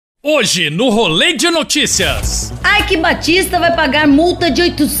Hoje, no Rolê de Notícias. Ike Batista vai pagar multa de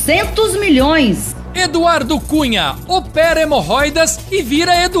 800 milhões. Eduardo Cunha opera hemorroidas e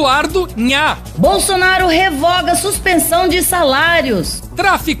vira Eduardo Nhá. Bolsonaro revoga suspensão de salários.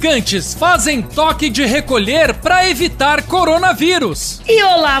 Traficantes fazem toque de recolher para evitar coronavírus. E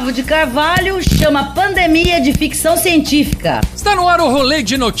Olavo de Carvalho chama pandemia de ficção científica. Está no ar o Rolê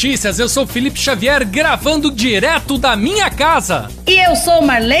de Notícias. Eu sou Felipe Xavier, gravando direto da minha casa. E eu sou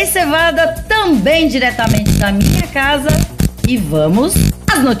Marley Cevada, também diretamente da minha casa. E vamos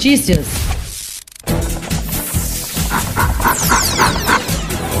às notícias.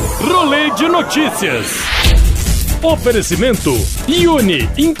 Rolê de Notícias. Oferecimento Uni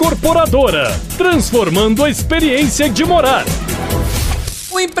Incorporadora, transformando a experiência de morar.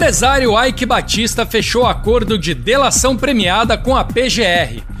 O empresário Ike Batista fechou acordo de delação premiada com a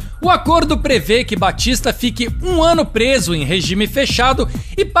PGR. O acordo prevê que Batista fique 1 ano preso em regime fechado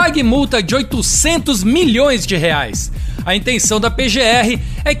e pague multa de 800 milhões de reais. A intenção da PGR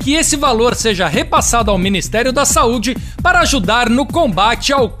é que esse valor seja repassado ao Ministério da Saúde para ajudar no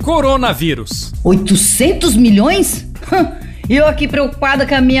combate ao coronavírus. 800 milhões? E eu aqui preocupada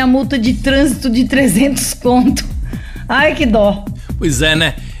com a minha multa de trânsito de 300 conto. Ai, que dó. Pois é,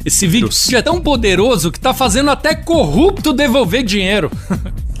 né? Esse vírus é tão poderoso que tá fazendo até corrupto devolver dinheiro.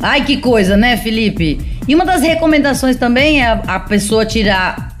 Ai, que coisa, né, Felipe? E uma das recomendações também é a pessoa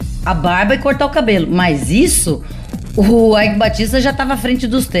tirar a barba e cortar o cabelo. Mas isso... O Ike Batista já estava à frente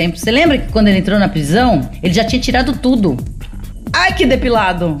dos tempos. Você lembra que quando ele entrou na prisão, ele já tinha tirado tudo? Ai, que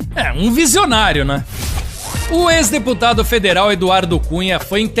depilado! É, um visionário, né? O ex-deputado federal Eduardo Cunha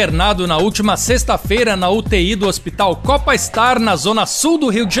foi internado na última sexta-feira na UTI do Hospital Copa Star, na zona sul do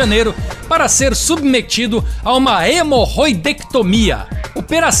Rio de Janeiro, para ser submetido a uma hemorroidectomia,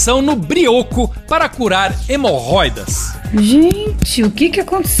 operação no brioco para curar hemorroidas. Gente, o que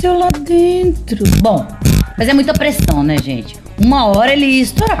aconteceu lá dentro? Bom, mas é muita pressão, né, gente? Uma hora ele ia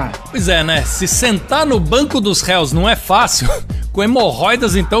estourar. Pois é, né? Se sentar no banco dos réus não é fácil, com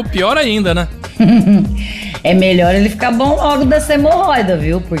hemorroidas então pior ainda, né? É melhor ele ficar bom logo dessa hemorroida,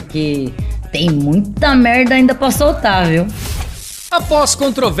 viu? Porque tem muita merda ainda pra soltar, viu? Após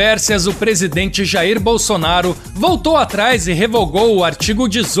controvérsias, o presidente Jair Bolsonaro voltou atrás e revogou o artigo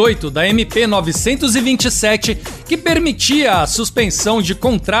 18 da MP 927, que permitia a suspensão de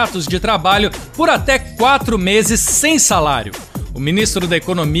contratos de trabalho por até 4 meses sem salário. O ministro da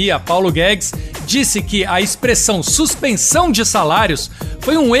Economia, Paulo Guedes, disse que a expressão suspensão de salários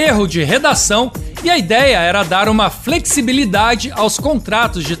foi um erro de redação e a ideia era dar uma flexibilidade aos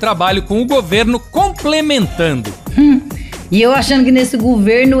contratos de trabalho com o governo complementando. E eu achando que nesse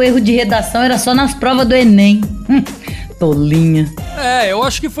governo o erro de redação era só nas provas do Enem. Tolinha. É, eu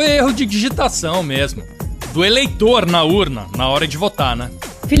acho que foi erro de digitação mesmo. Do eleitor na urna, na hora de votar, né?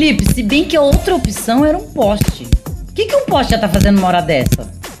 Felipe, se bem que a outra opção era um poste. O que um poste já tá fazendo uma hora dessa?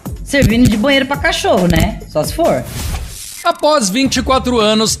 Servindo de banheiro pra cachorro, né? Só se for. Após 24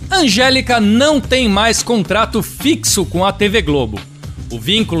 anos, Angélica não tem mais contrato fixo com a TV Globo. O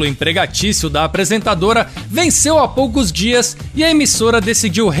vínculo empregatício da apresentadora venceu há poucos dias e a emissora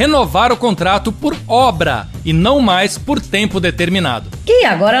decidiu renovar o contrato por obra e não mais por tempo determinado. E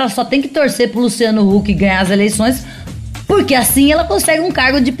agora ela só tem que torcer pro Luciano Huck ganhar as eleições, porque assim ela consegue um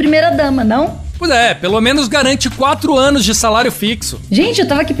cargo de primeira-dama, não? Pois é, pelo menos garante 4 anos de salário fixo. Gente, eu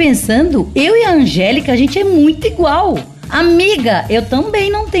tava aqui pensando, eu e a Angélica, a gente é muito igual. Amiga, eu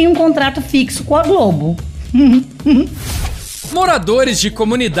também não tenho um contrato fixo com a Globo. Moradores de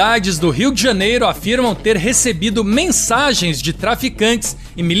comunidades do Rio de Janeiro afirmam ter recebido mensagens de traficantes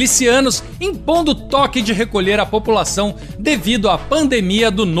e milicianos impondo toque de recolher à população devido à pandemia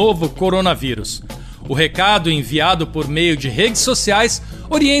do novo coronavírus. O recado, enviado por meio de redes sociais,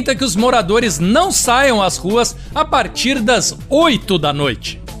 orienta que os moradores não saiam às ruas a partir das 8 da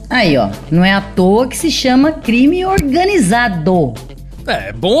noite. Aí, ó, não é à toa que se chama crime organizado.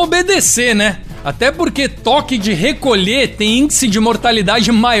 É bom obedecer, né? Até porque toque de recolher tem índice de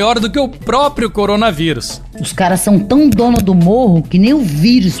mortalidade maior do que o próprio coronavírus. Os caras são tão dono do morro que nem o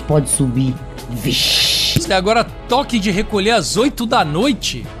vírus pode subir. Vixe. Agora, toque de recolher às 8 da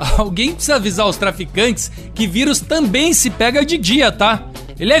noite? Alguém precisa avisar os traficantes que vírus também se pega de dia, tá?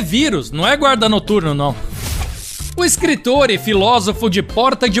 Ele é vírus, não é guarda noturno, não. O escritor e filósofo de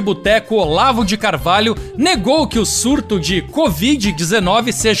porta de boteco Olavo de Carvalho negou que o surto de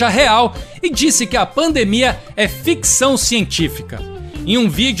Covid-19 seja real e disse que a pandemia é ficção científica. Em um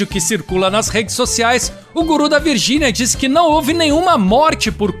vídeo que circula nas redes sociais, o guru da Virgínia disse que não houve nenhuma morte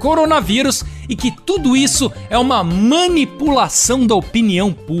por coronavírus e que tudo isso é uma manipulação da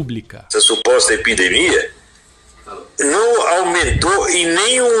opinião pública. Essa suposta epidemia não aumentou em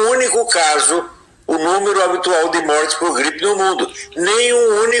nenhum único caso o número habitual de mortes por gripe no mundo.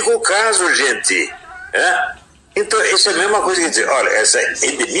 Nenhum único caso, gente. Então, isso é a mesma coisa que dizer, olha, essa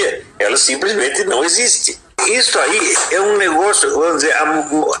epidemia, ela simplesmente não existe. Isso aí é um negócio, vamos dizer, a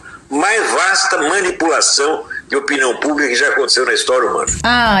mais vasta manipulação de opinião pública que já aconteceu na história humana.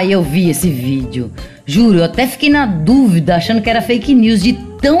 Ah, eu vi esse vídeo. Juro, eu até fiquei na dúvida, achando que era fake news, de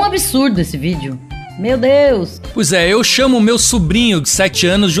tão absurdo esse vídeo. Meu Deus! Pois é, eu chamo o meu sobrinho de 7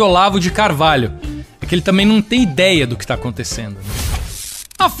 anos de Olavo de Carvalho. É que ele também não tem ideia do que está acontecendo.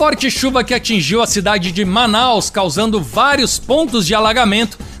 A forte chuva que atingiu a cidade de Manaus, causando vários pontos de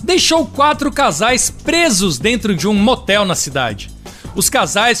alagamento, deixou 4 casais presos dentro de um motel na cidade. Os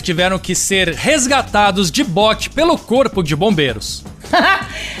casais tiveram que ser resgatados de bote pelo corpo de bombeiros.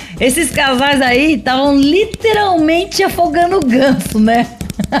 Esses casais aí estavam literalmente afogando o ganso, né?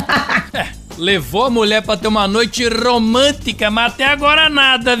 Levou a mulher pra ter uma noite romântica, mas até agora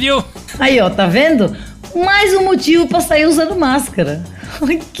nada, viu? Aí, ó, tá vendo? Mais um motivo pra sair usando máscara.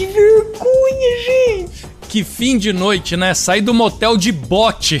 Ai, que vergonha, gente! Que fim de noite, né? Sair do motel de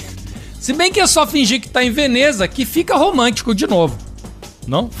bote. Se bem que é só fingir que tá em Veneza, que fica romântico de novo.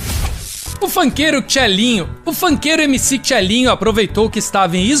 Não? O funkeiro MC Tchelinho aproveitou que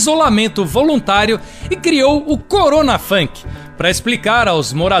estava em isolamento voluntário e criou o Corona Funk, para explicar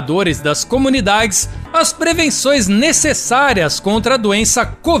aos moradores das comunidades as prevenções necessárias contra a doença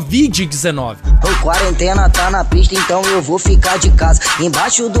Covid-19. O quarentena tá na pista, então eu vou ficar de casa,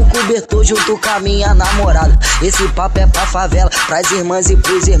 embaixo do cobertor junto com a minha namorada. Esse papo é pra favela, pras irmãs e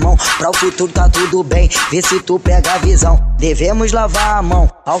pros irmãos, pra o futuro tá tudo bem, vê se tu pega a visão. Devemos lavar a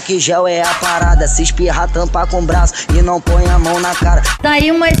mão, álcool gel é a parada, se espirrar tampa com o braço e não põe a mão na cara. Tá aí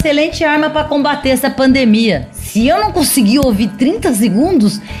uma excelente arma pra combater essa pandemia. Se eu não conseguir ouvir 30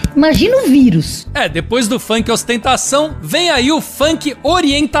 segundos, imagina o vírus. Depois do funk ostentação, vem aí o funk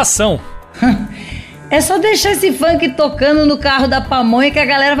orientação. É só deixar esse funk tocando no carro da pamonha que a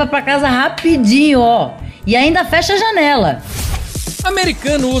galera vai pra casa rapidinho, ó. E ainda fecha a janela.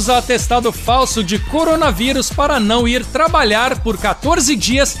 Americano usa atestado falso de coronavírus para não ir trabalhar por 14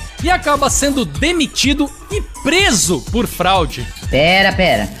 dias e acaba sendo demitido e preso por fraude.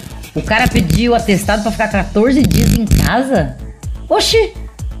 Pera. O cara pediu atestado pra ficar 14 dias em casa? Oxi,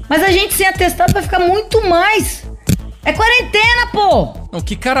 mas a gente sem atestado vai ficar muito mais. É quarentena, pô!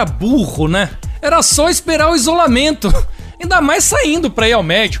 Que cara burro, né? Era só esperar o isolamento. Ainda mais saindo pra ir ao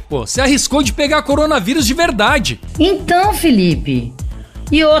médico, pô. Você arriscou de pegar coronavírus de verdade. Então, Felipe.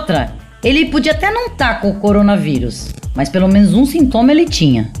 E outra, ele podia até não estar com o coronavírus, mas pelo menos um sintoma ele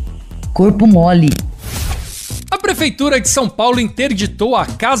tinha. Corpo mole. A Prefeitura de São Paulo interditou a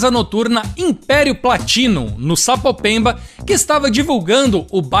casa noturna Império Platino, no Sapopemba, que estava divulgando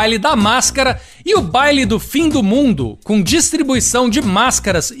o baile da máscara e o baile do fim do mundo, com distribuição de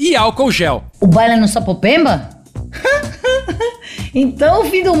máscaras e álcool gel. O baile é no Sapopemba? Então o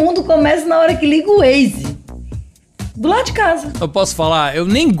fim do mundo começa na hora que liga o Waze. Do lado de casa. Eu posso falar, eu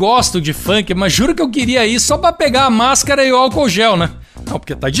nem gosto de funk, mas juro que eu queria ir só pra pegar a máscara e o álcool gel, né? Não,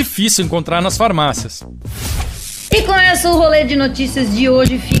 porque tá difícil encontrar nas farmácias. E com essa, o rolê de notícias de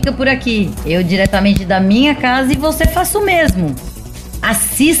hoje fica por aqui. Eu diretamente da minha casa e você faça o mesmo.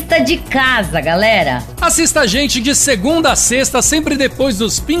 Assista de casa, galera. Assista a gente de segunda a sexta, sempre depois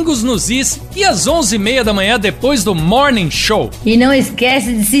dos Pingos nos Is e às 11h30 da manhã depois do Morning Show. E não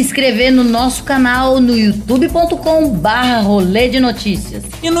esquece de se inscrever no nosso canal no youtube.com/rolê de notícias.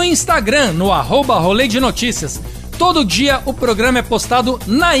 E no Instagram, no @rolê de notícias. Todo dia o programa é postado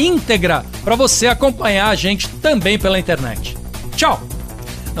na íntegra para você acompanhar a gente também pela internet. Tchau!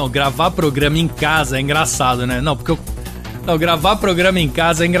 Não, gravar programa em casa é engraçado, né? Gravar programa em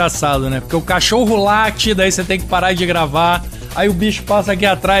casa é engraçado, né? Porque o cachorro late, daí você tem que parar de gravar. Aí o bicho passa aqui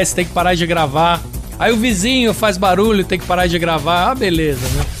atrás, você tem que parar de gravar. Aí o vizinho faz barulho, tem que parar de gravar. Ah, beleza,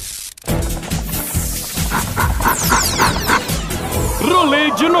 né? Rolê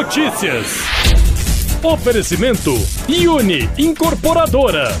de notícias. Oferecimento Uni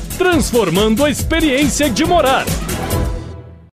Incorporadora, transformando a experiência de morar.